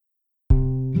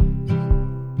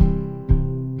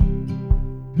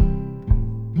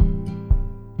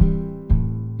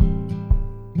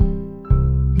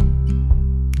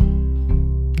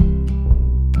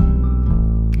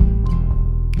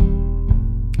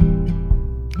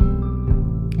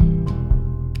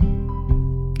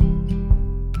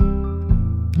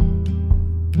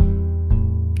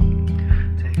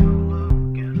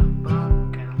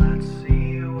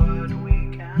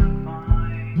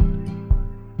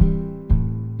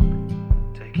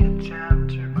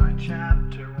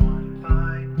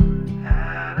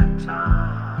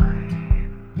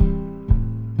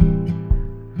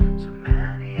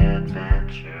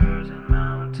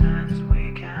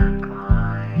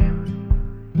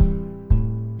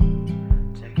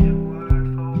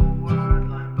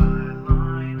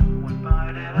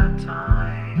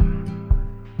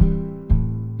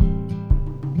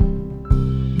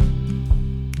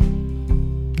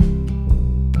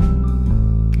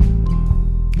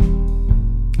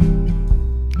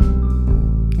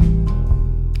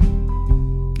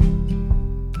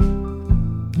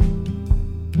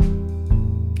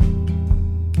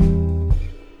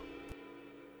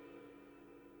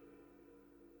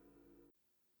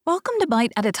Welcome to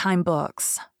Bite at a Time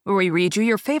Books, where we read you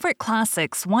your favorite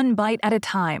classics one bite at a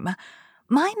time.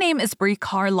 My name is Brie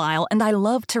Carlisle, and I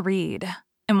love to read,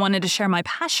 and wanted to share my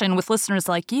passion with listeners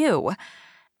like you.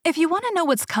 If you want to know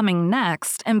what's coming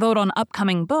next and vote on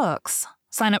upcoming books,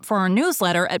 sign up for our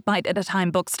newsletter at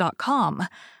biteatatimebooks.com.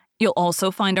 You'll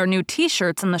also find our new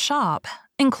t-shirts in the shop,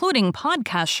 including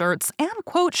podcast shirts and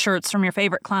quote shirts from your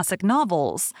favorite classic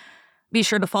novels. Be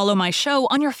sure to follow my show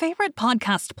on your favorite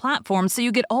podcast platform so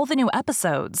you get all the new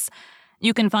episodes.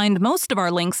 You can find most of our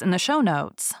links in the show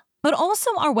notes, but also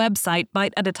our website,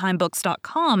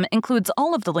 biteatatimebooks.com, includes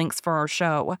all of the links for our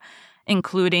show,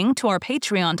 including to our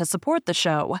Patreon to support the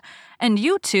show, and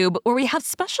YouTube, where we have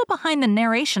special behind the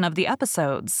narration of the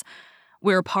episodes.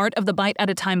 We're part of the Bite at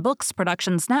a Time Books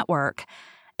Productions Network.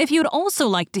 If you'd also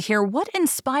like to hear what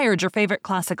inspired your favorite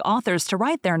classic authors to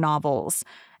write their novels,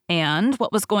 and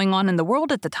what was going on in the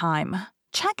world at the time,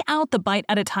 check out the Bite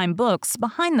at a Time Books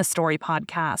Behind the Story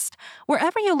podcast,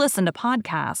 wherever you listen to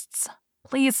podcasts.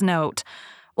 Please note,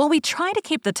 while we try to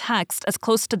keep the text as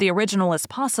close to the original as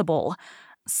possible,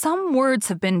 some words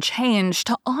have been changed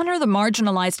to honor the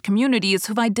marginalized communities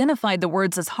who've identified the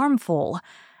words as harmful,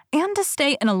 and to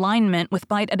stay in alignment with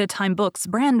Bite at a Time Books'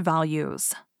 brand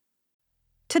values.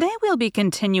 Today we'll be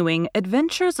continuing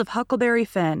Adventures of Huckleberry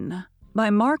Finn by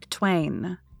Mark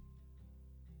Twain.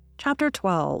 Chapter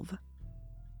 12.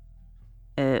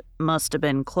 It must have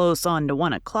been close on to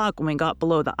 1 o'clock when we got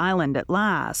below the island at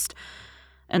last,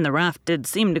 and the raft did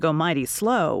seem to go mighty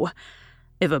slow.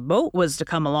 If a boat was to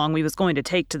come along, we was going to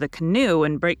take to the canoe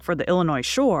and break for the Illinois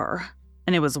shore,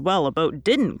 and it was well a boat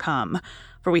didn't come,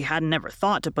 for we hadn't ever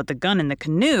thought to put the gun in the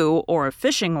canoe or a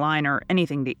fishing line or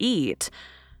anything to eat.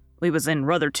 We was in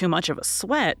rather too much of a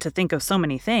sweat to think of so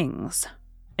many things.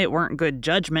 It weren't good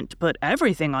judgment to put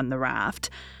everything on the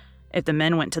raft. If the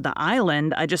men went to the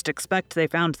island, I just expect they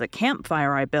found the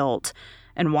campfire I built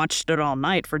and watched it all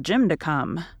night for Jim to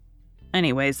come.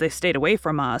 Anyways, they stayed away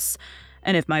from us,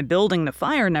 and if my building the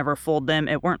fire never fooled them,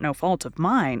 it weren't no fault of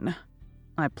mine.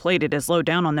 I played it as low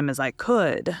down on them as I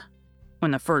could.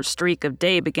 When the first streak of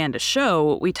day began to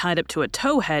show, we tied up to a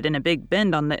towhead in a big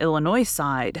bend on the Illinois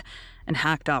side and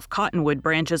hacked off cottonwood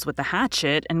branches with a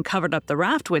hatchet and covered up the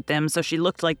raft with them so she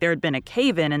looked like there had been a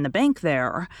cave-in in the bank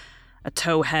there. A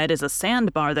towhead is a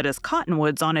sandbar that has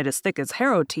cottonwoods on it as thick as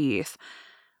harrow teeth.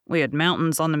 We had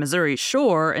mountains on the Missouri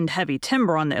shore and heavy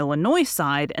timber on the Illinois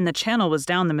side, and the channel was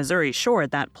down the Missouri shore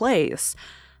at that place,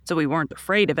 so we weren't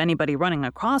afraid of anybody running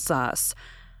across us.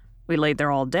 We laid there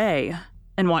all day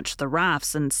and watched the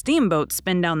rafts and steamboats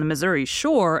spin down the Missouri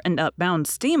shore and upbound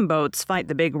steamboats fight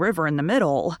the big river in the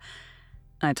middle.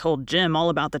 I told Jim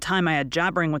all about the time I had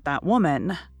jabbering with that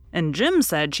woman, and Jim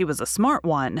said she was a smart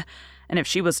one, and if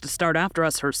she was to start after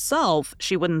us herself,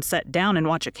 she wouldn't sit down and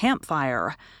watch a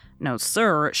campfire. No,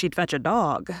 sir, she'd fetch a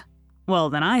dog. Well,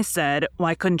 then I said,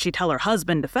 why couldn't she tell her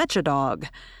husband to fetch a dog?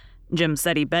 Jim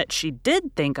said he bet she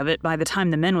did think of it by the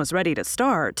time the men was ready to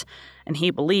start, and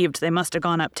he believed they must have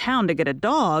gone uptown to get a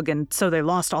dog, and so they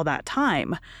lost all that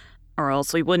time. Or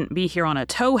else we wouldn't be here on a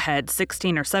towhead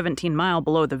 16 or 17 mile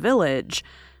below the village.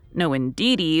 No,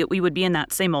 indeedy, we would be in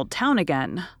that same old town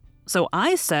again. So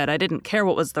I said I didn't care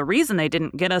what was the reason they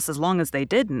didn't get us as long as they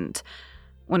didn't.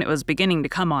 When it was beginning to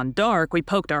come on dark, we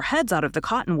poked our heads out of the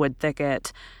cottonwood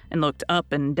thicket and looked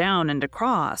up and down and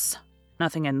across.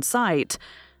 Nothing in sight.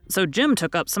 So Jim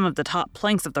took up some of the top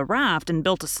planks of the raft and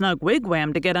built a snug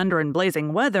wigwam to get under in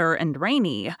blazing weather and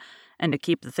rainy, and to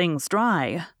keep the things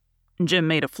dry. Jim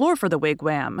made a floor for the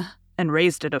wigwam and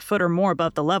raised it a foot or more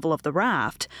above the level of the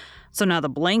raft, so now the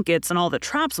blankets and all the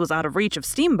traps was out of reach of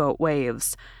steamboat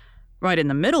waves. Right in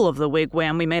the middle of the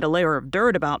wigwam, we made a layer of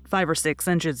dirt about 5 or 6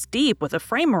 inches deep with a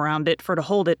frame around it for to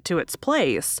hold it to its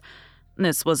place.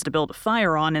 This was to build a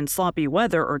fire on in sloppy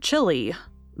weather or chilly.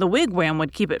 The wigwam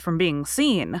would keep it from being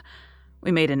seen.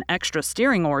 We made an extra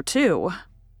steering oar, too,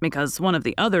 because one of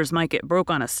the others might get broke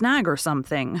on a snag or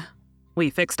something. We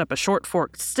fixed up a short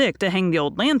forked stick to hang the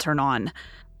old lantern on,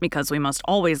 because we must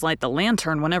always light the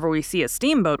lantern whenever we see a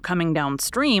steamboat coming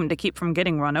downstream to keep from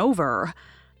getting run over.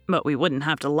 But we wouldn't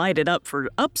have to light it up for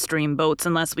upstream boats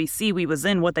unless we see we was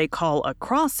in what they call a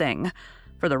crossing,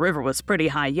 for the river was pretty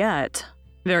high yet,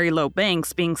 very low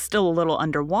banks being still a little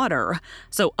underwater,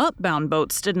 so upbound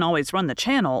boats didn't always run the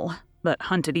channel, but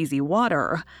hunted easy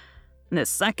water. This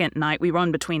second night we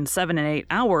run between 7 and 8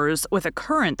 hours with a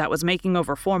current that was making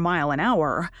over 4 miles an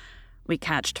hour. We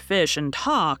catched fish and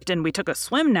talked, and we took a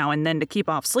swim now and then to keep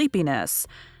off sleepiness.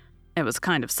 It was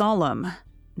kind of solemn,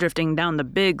 drifting down the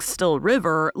big, still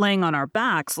river, laying on our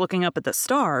backs looking up at the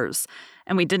stars,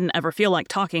 and we didn't ever feel like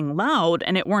talking loud,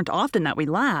 and it weren't often that we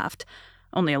laughed,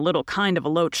 only a little kind of a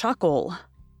low chuckle.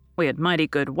 We had mighty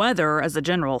good weather as a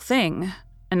general thing,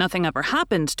 and nothing ever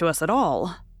happened to us at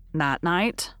all. That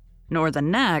night, nor the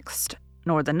next,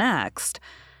 nor the next.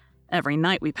 Every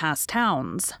night we passed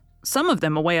towns, some of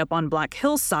them away up on black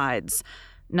hillsides.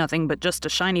 Nothing but just a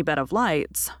shiny bed of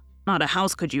lights. Not a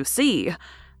house could you see.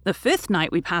 The 5th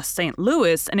night we passed St.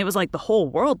 Louis, and it was like the whole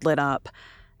world lit up.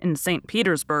 In St.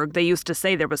 Petersburg, they used to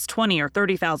say there was 20 or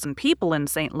 30,000 people in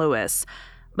St. Louis,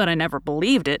 but I never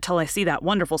believed it till I see that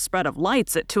wonderful spread of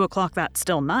lights at 2 o'clock that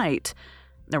still night.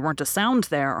 There weren't a sound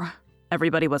there.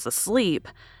 Everybody was asleep.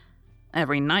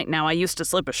 Every night now I used to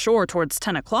slip ashore towards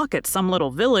 10 o'clock at some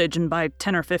little village and buy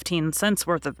 10 or 15 cents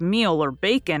worth of meal or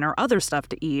bacon or other stuff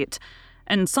to eat.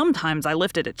 And sometimes I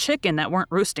lifted a chicken that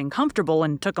weren't roosting comfortable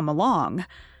and took 'em along.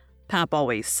 Pap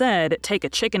always said, take a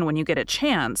chicken when you get a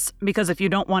chance, because if you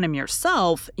don't want him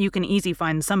yourself, you can easy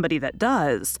find somebody that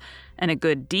does, and a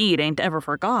good deed ain't ever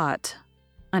forgot.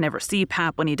 I never see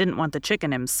Pap when he didn't want the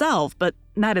chicken himself, but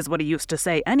that is what he used to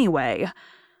say anyway.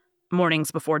 Mornings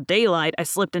before daylight, I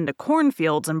slipped into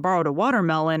cornfields and borrowed a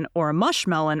watermelon or a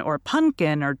mushmelon or a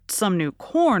pumpkin or some new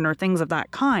corn or things of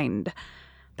that kind.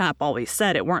 Pap always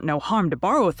said it weren't no harm to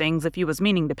borrow things if you was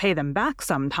meaning to pay them back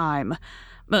sometime.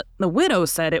 But the widow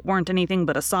said it weren't anything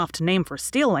but a soft name for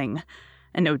stealing,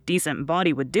 and no decent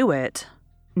body would do it.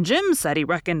 Jim said he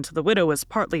reckoned the widow was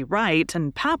partly right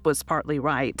and Pap was partly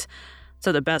right,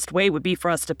 so the best way would be for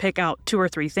us to pick out 2 or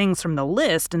 3 things from the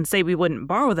list and say we wouldn't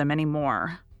borrow them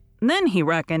anymore. Then he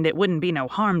reckoned it wouldn't be no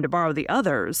harm to borrow the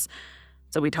others,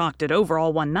 so we talked it over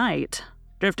all one night,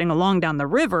 drifting along down the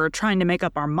river trying to make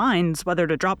up our minds whether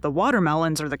to drop the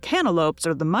watermelons or the cantaloupes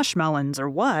or the mushmelons or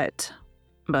what.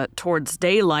 But towards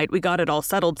daylight, we got it all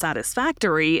settled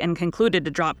satisfactory and concluded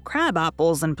to drop crab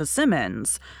apples and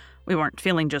persimmons. We weren't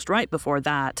feeling just right before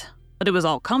that, but it was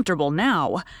all comfortable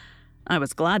now. I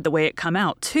was glad the way it come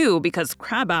out, too, because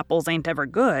crab apples ain't ever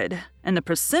good, and the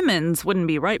persimmons wouldn't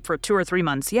be ripe for 2 or 3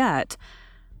 months yet.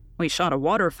 We shot a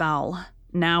waterfowl,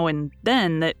 now and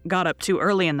then, that got up too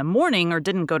early in the morning or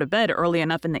didn't go to bed early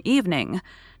enough in the evening.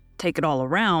 Take it all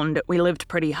around, we lived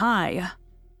pretty high.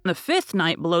 The 5th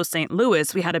night below St.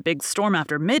 Louis, we had a big storm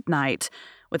after midnight,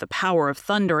 with a power of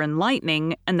thunder and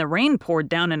lightning, and the rain poured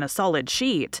down in a solid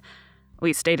sheet.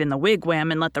 We stayed in the wigwam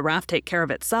and let the raft take care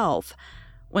of itself.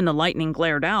 When the lightning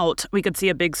glared out, we could see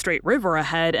a big straight river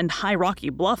ahead and high rocky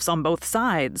bluffs on both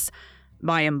sides.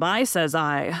 By and by, says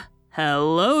I,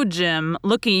 "Hello, Jim,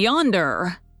 looky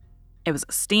yonder." It was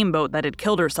a steamboat that had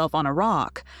killed herself on a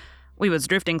rock. We was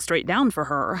drifting straight down for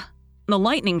her. The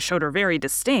lightning showed her very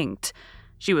distinct.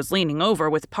 She was leaning over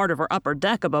with part of her upper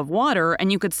deck above water,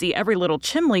 and you could see every little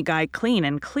chimney guy clean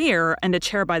and clear, and a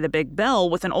chair by the big bell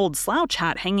with an old slouch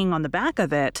hat hanging on the back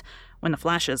of it when the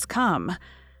flashes come.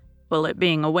 Well, it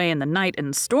being away in the night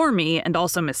and stormy and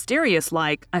also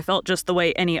mysterious-like, I felt just the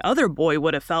way any other boy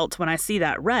would have felt when I see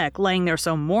that wreck laying there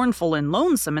so mournful and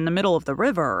lonesome in the middle of the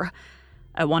river.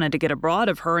 I wanted to get abroad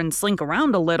of her and slink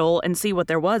around a little and see what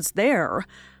there was there,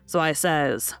 so I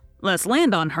says, "Let's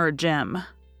land on her, Jim."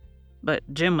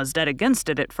 But Jim was dead against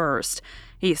it at first.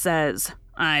 He says,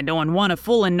 "I don't want to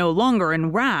foolin' no longer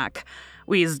and wrack.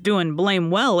 We's doin' blame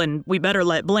well, and we better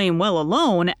let blame well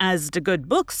alone, as de good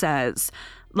book says.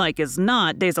 Like as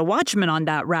not, dey's a watchman on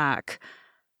dat rack."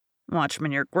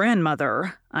 "Watchman your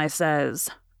grandmother," I says.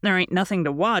 "There ain't nothing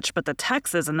to watch but the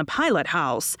Texas and the pilot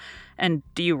house. And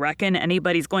do you reckon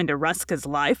anybody's going to risk his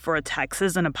life for a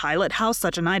Texas and a pilot house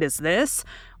such a night as this,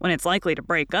 when it's likely to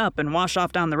break up and wash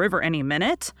off down the river any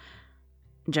minute?"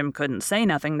 Jim couldn't say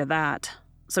nothing to that,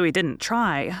 so he didn't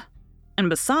try. "And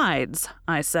besides,"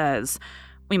 I says,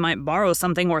 "we might borrow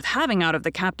something worth having out of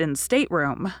the captain's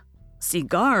stateroom.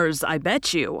 Cigars, I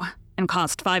bet you, and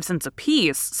cost 5 cents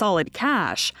apiece, solid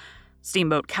cash.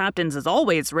 Steamboat captains is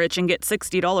always rich and get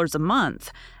 $60 a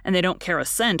month, and they don't care a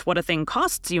cent what a thing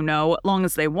costs, you know, long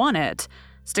as they want it.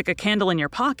 Stick a candle in your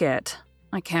pocket.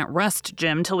 I can't rest,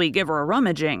 Jim, till we give her a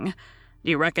rummaging. Do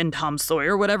you reckon Tom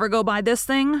Sawyer would ever go buy this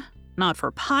thing? Not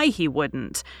for pie, he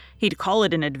wouldn't. He'd call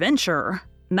it an adventure.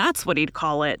 That's what he'd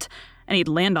call it. And he'd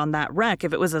land on that wreck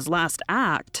if it was his last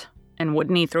act. And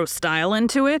wouldn't he throw style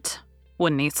into it?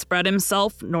 Wouldn't he spread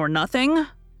himself nor nothing?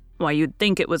 Why, you'd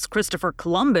think it was Christopher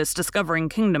Columbus discovering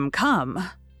Kingdom Come.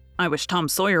 I wish Tom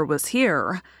Sawyer was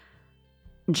here."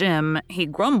 Jim, he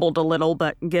grumbled a little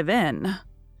but give in.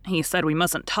 He said we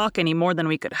mustn't talk any more than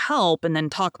we could help and then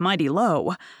talk mighty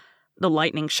low. The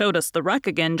lightning showed us the wreck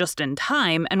again just in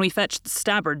time, and we fetched the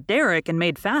starboard derrick and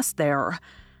made fast there.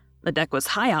 The deck was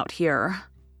high out here.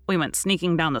 We went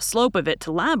sneaking down the slope of it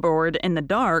to larboard in the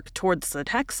dark towards the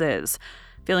Texas,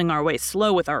 feeling our way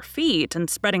slow with our feet and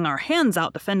spreading our hands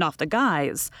out to fend off the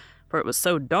guys, for it was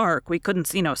so dark we couldn't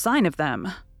see no sign of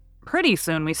them. Pretty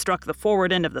soon we struck the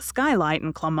forward end of the skylight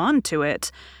and clumb onto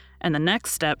it, and the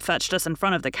next step fetched us in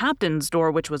front of the captain's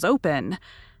door, which was open.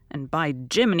 And by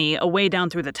Jiminy, away down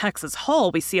through the Texas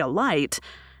Hall we see a light,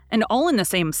 and all in the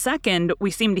same second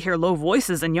we seemed to hear low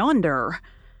voices in yonder.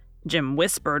 Jim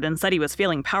whispered and said he was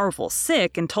feeling powerful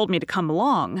sick and told me to come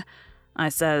along. I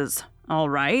says, all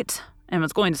right, and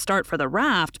was going to start for the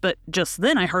raft, but just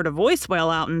then I heard a voice wail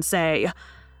out and say,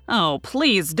 oh,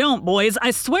 please don't, boys,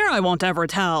 I swear I won't ever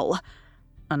tell.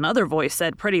 Another voice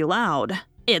said pretty loud,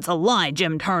 it's a lie,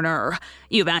 Jim Turner.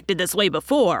 You've acted this way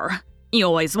before. You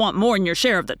always want more than your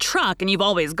share of the truck, and you've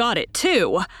always got it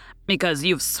too, because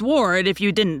you've swore it if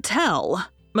you didn't tell.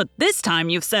 But this time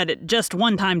you've said it just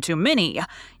one time too many.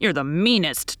 You're the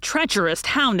meanest, treacherous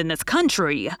hound in this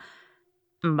country.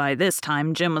 By this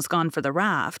time, Jim was gone for the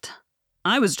raft.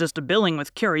 I was just a-billing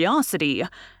with curiosity,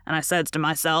 and I says to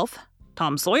myself,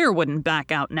 Tom Sawyer wouldn't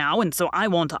back out now, and so I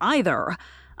won't either.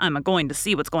 I'm a-going to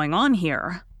see what's going on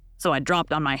here. So I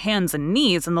dropped on my hands and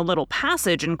knees in the little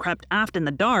passage and crept aft in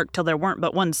the dark till there weren't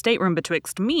but one stateroom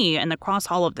betwixt me and the cross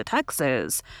hall of the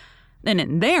Texas. Then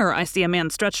in there I see a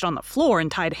man stretched on the floor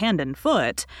and tied hand and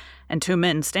foot, and two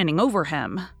men standing over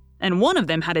him. And one of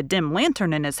them had a dim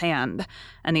lantern in his hand,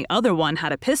 and the other one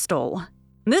had a pistol.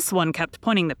 This one kept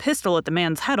pointing the pistol at the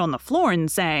man's head on the floor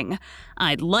and saying,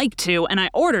 I'd like to, and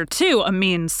I order to, a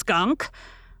mean skunk.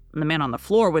 And the man on the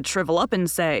floor would shrivel up and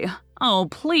say, oh,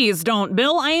 please don't,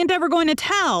 Bill, I ain't ever going to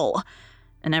tell.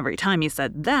 And every time he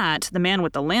said that, the man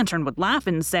with the lantern would laugh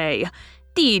and say,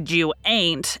 deed you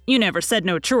ain't. You never said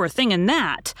no truer thing in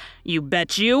that. You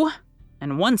bet you.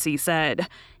 And once he said,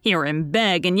 hear him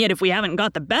beg, and yet if we haven't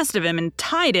got the best of him and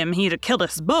tied him, he'd have killed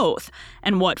us both.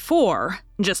 And what for?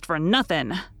 Just for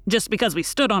nothing. Just because we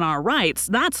stood on our rights,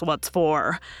 that's what's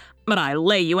for. But I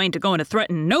lay you ain't a-going to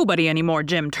threaten nobody anymore,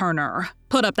 Jim Turner.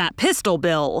 Put up that pistol,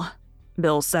 Bill.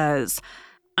 Bill says,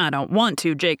 I don't want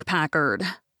to, Jake Packard.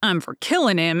 I'm for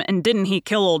killing him, and didn't he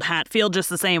kill old Hatfield just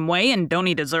the same way, and don't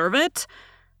he deserve it?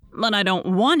 But I don't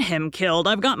want him killed,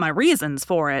 I've got my reasons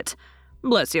for it.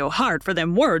 Bless your heart for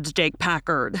them words, Jake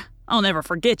Packard. I'll never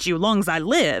forget you long's I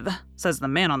live, says the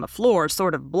man on the floor,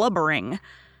 sort of blubbering.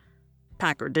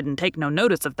 Packard didn't take no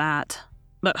notice of that,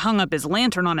 but hung up his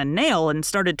lantern on a nail and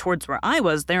started towards where I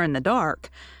was there in the dark,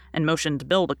 and motioned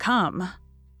Bill to come.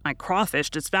 I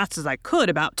crawfished as fast as I could,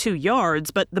 about 2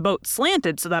 yards, but the boat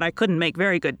slanted so that I couldn't make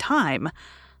very good time.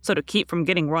 So to keep from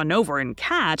getting run over and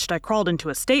catched, I crawled into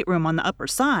a stateroom on the upper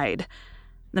side.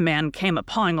 The man came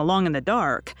a-pawing along in the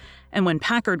dark, and when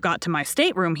Packard got to my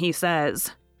stateroom, he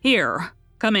says, here,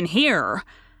 come in here.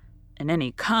 And in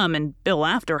he come, and Bill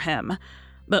after him.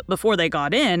 But before they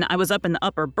got in, I was up in the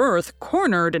upper berth,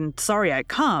 cornered, and sorry I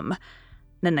come.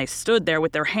 Then they stood there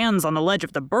with their hands on the ledge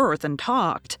of the berth and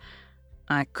talked.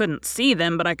 I couldn't see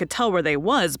them, but I could tell where they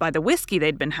was by the whiskey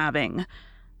they'd been having.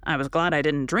 I was glad I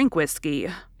didn't drink whiskey.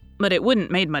 But it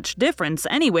wouldn't made much difference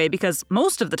anyway, because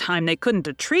most of the time they couldn't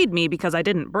have treed me because I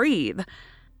didn't breathe.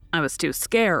 I was too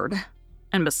scared.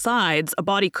 And besides, a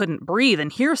body couldn't breathe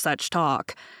and hear such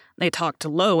talk. They talked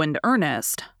low and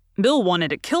earnest. Bill wanted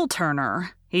to kill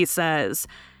Turner, he says.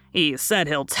 He said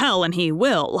he'll tell, and he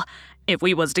will. If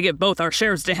we was to give both our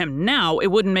shares to him now, it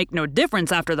wouldn't make no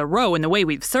difference after the row and the way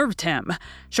we've served him.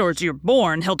 Sure as you're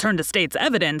born, he'll turn to state's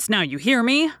evidence, now you hear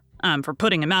me? I'm for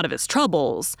putting him out of his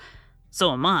troubles.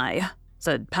 So am I,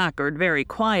 said Packard, very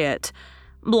quiet.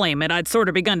 Blame it, I'd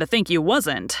sorter begun to think you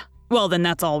wasn't. Well then,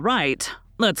 that's all right.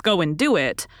 Let's go and do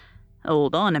it.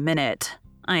 Hold on a minute.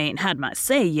 I ain't had my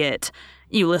say yet.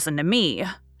 You listen to me.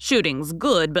 Shooting's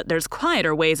good, but there's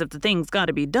quieter ways if the thing's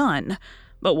gotta be done.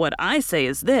 But what I say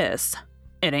is this.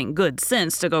 It ain't good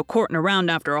sense to go courting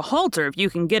around after a halter if you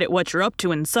can get at what you're up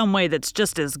to in some way that's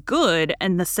just as good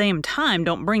and the same time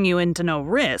don't bring you into no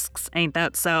risks, ain't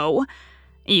that so?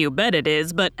 You bet it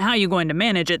is, but how you going to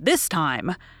manage it this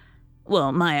time?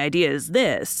 Well, my idea is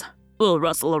this. We'll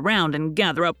rustle around and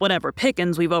gather up whatever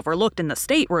pickings we've overlooked in the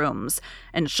staterooms,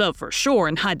 and shove for shore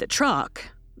and hide the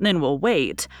truck. Then we'll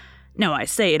wait. Now I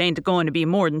say it ain't going to be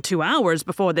more than 2 hours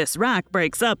before this rack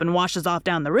breaks up and washes off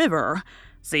down the river.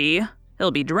 See?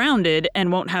 He'll be drownded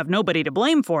and won't have nobody to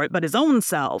blame for it but his own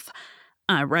self.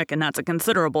 I reckon that's a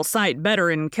considerable sight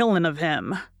better in killin' of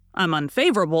him. I'm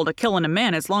unfavorable to killin' a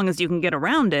man as long as you can get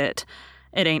around it.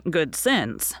 It ain't good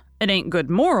sense. It ain't good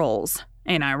morals.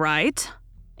 Ain't I right?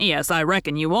 Yes, I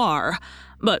reckon you are.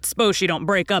 But s'pose she don't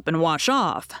break up and wash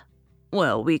off.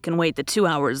 Well, we can wait the 2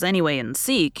 hours anyway and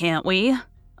see, can't we?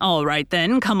 All right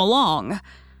then, come along.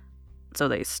 So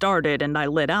they started and I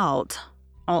lit out,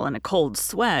 all in a cold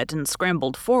sweat, and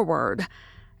scrambled forward.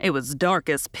 It was dark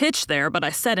as pitch there, but I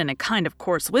said in a kind of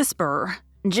coarse whisper,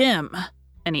 Jim.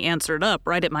 And he answered up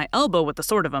right at my elbow with a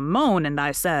sort of a moan, and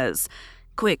I says,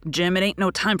 "Quick, Jim, it ain't no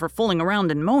time for fooling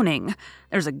around and moaning.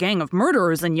 There's a gang of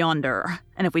murderers in yonder,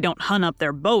 and if we don't hunt up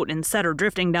their boat and set her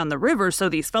drifting down the river so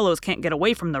these fellows can't get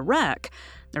away from the wreck,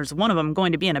 there's one of 'em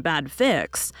going to be in a bad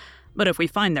fix. But if we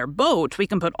find their boat, we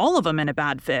can put all of 'em in a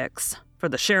bad fix, for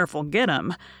the sheriff will get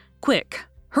 'em. Quick,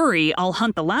 hurry, I'll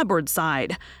hunt the larboard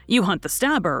side. You hunt the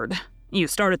starboard. You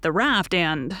start at the raft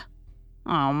and—"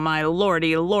 "Oh, my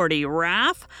lordy,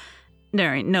 Raff?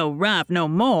 There ain't no raft no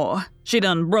more. She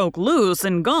done broke loose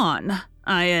and gone.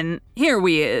 And here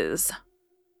we is."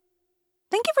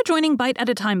 Thank you for joining Bite at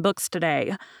a Time Books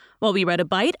today, while we read a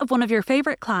bite of one of your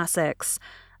favorite classics.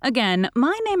 Again,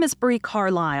 my name is Brie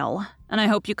Carlisle, and I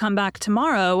hope you come back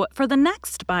tomorrow for the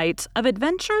next bite of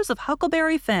Adventures of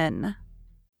Huckleberry Finn.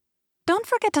 Don't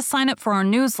forget to sign up for our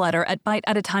newsletter at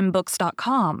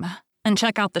biteatatimebooks.com and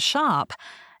check out the shop.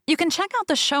 You can check out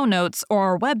the show notes or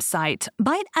our website,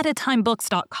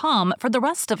 biteatatimebooks.com, for the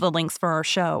rest of the links for our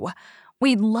show.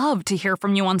 We'd love to hear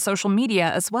from you on social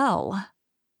media as well.